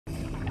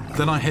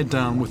Then I head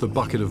down with a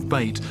bucket of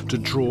bait to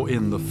draw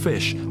in the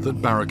fish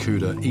that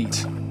barracuda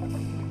eat.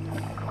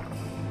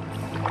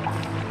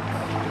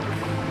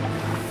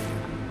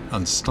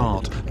 And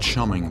start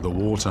chumming the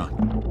water,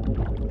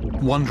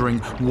 wondering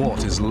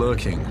what is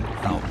lurking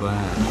out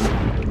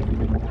there.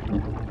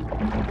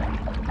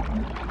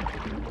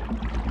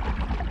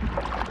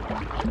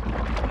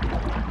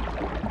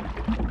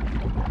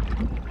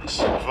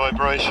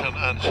 Vibration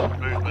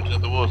and movement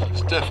in the water.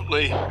 It's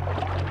definitely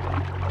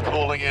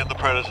calling in the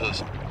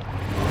predators.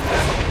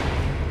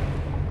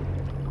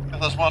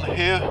 And there's one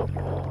here.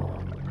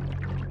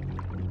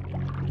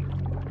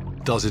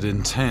 Does it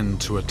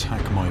intend to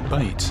attack my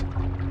bait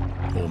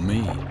or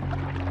me?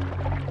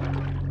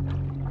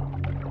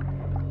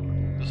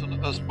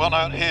 There's one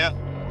out here.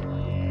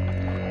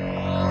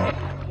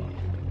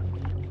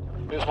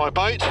 Here's my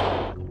bait.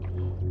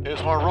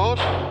 Here's my rod.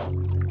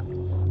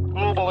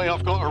 Normally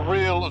I've got a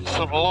reel and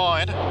some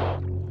line.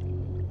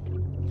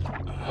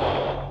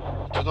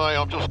 Today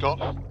I've just got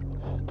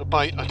the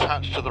bait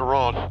attached to the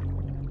rod.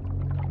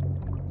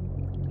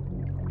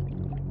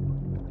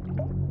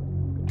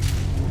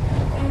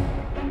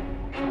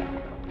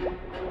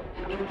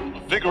 A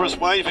vigorous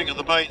waving of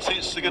the bait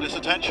seems to get its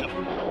attention.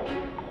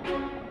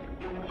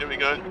 Here we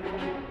go.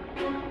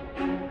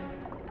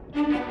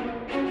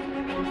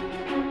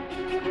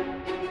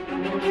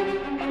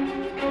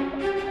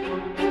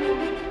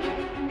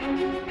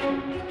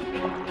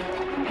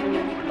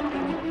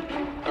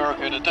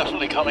 Barracuda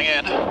definitely coming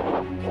in.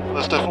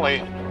 There's definitely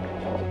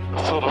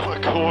a sort of a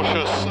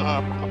cautious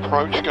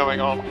approach going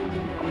on.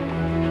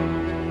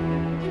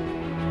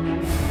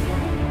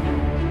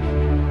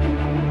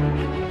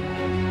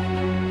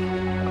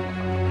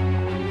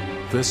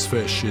 This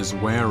fish is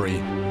wary,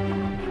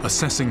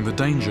 assessing the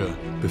danger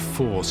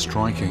before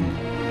striking.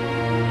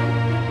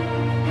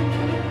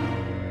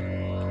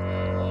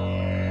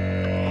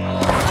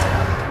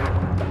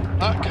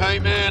 That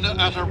came in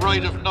at a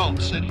rate of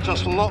knots. It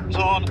just locked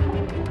on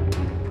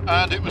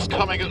and it was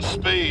coming at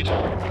speed.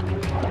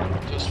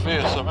 Just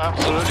fearsome,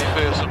 absolutely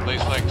fearsome,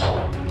 these things.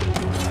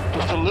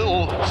 Just a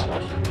little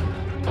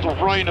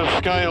rain of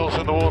scales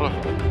in the water.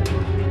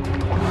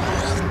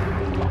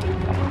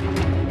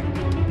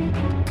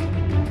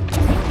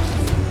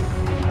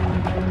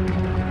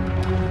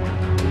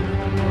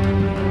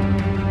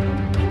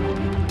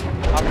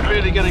 I'm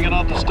really getting an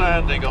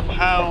understanding of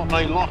how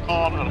they lock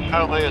on and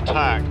how they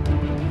attack.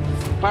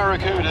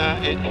 Barracuda,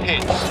 it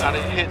hits, and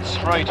it hits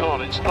straight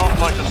on. It's not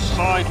like a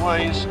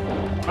sideways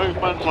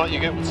movement like you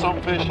get with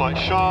some fish, like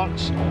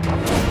sharks.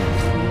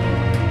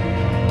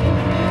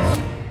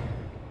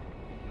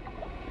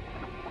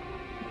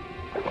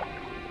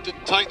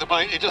 Didn't take the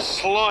bait, it just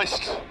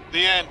sliced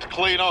the end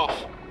clean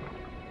off.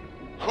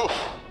 Whew.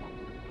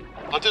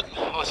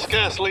 I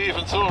scarcely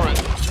even saw it.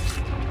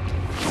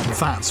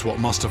 That's what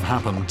must have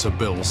happened to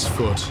Bill's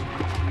foot.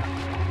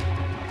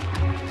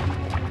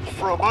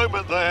 For a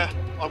moment there,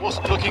 I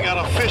wasn't looking at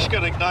a fish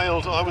getting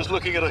nailed, I was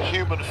looking at a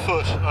human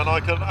foot, and I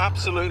can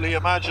absolutely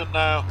imagine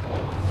now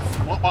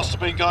what must have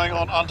been going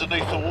on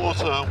underneath the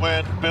water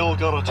when Bill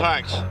got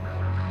attacked.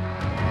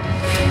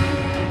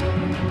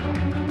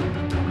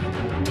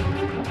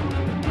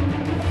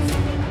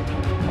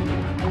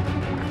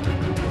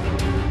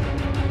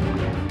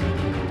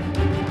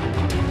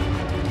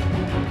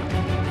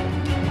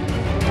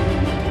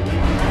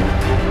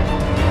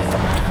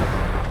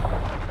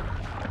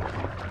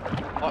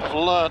 I've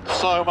learned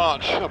so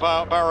much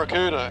about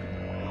barracuda,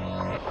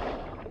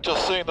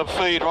 just seeing them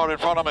feed right in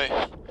front of me.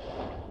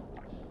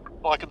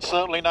 I can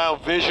certainly now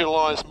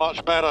visualise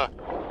much better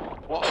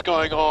what's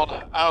going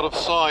on out of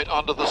sight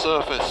under the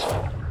surface.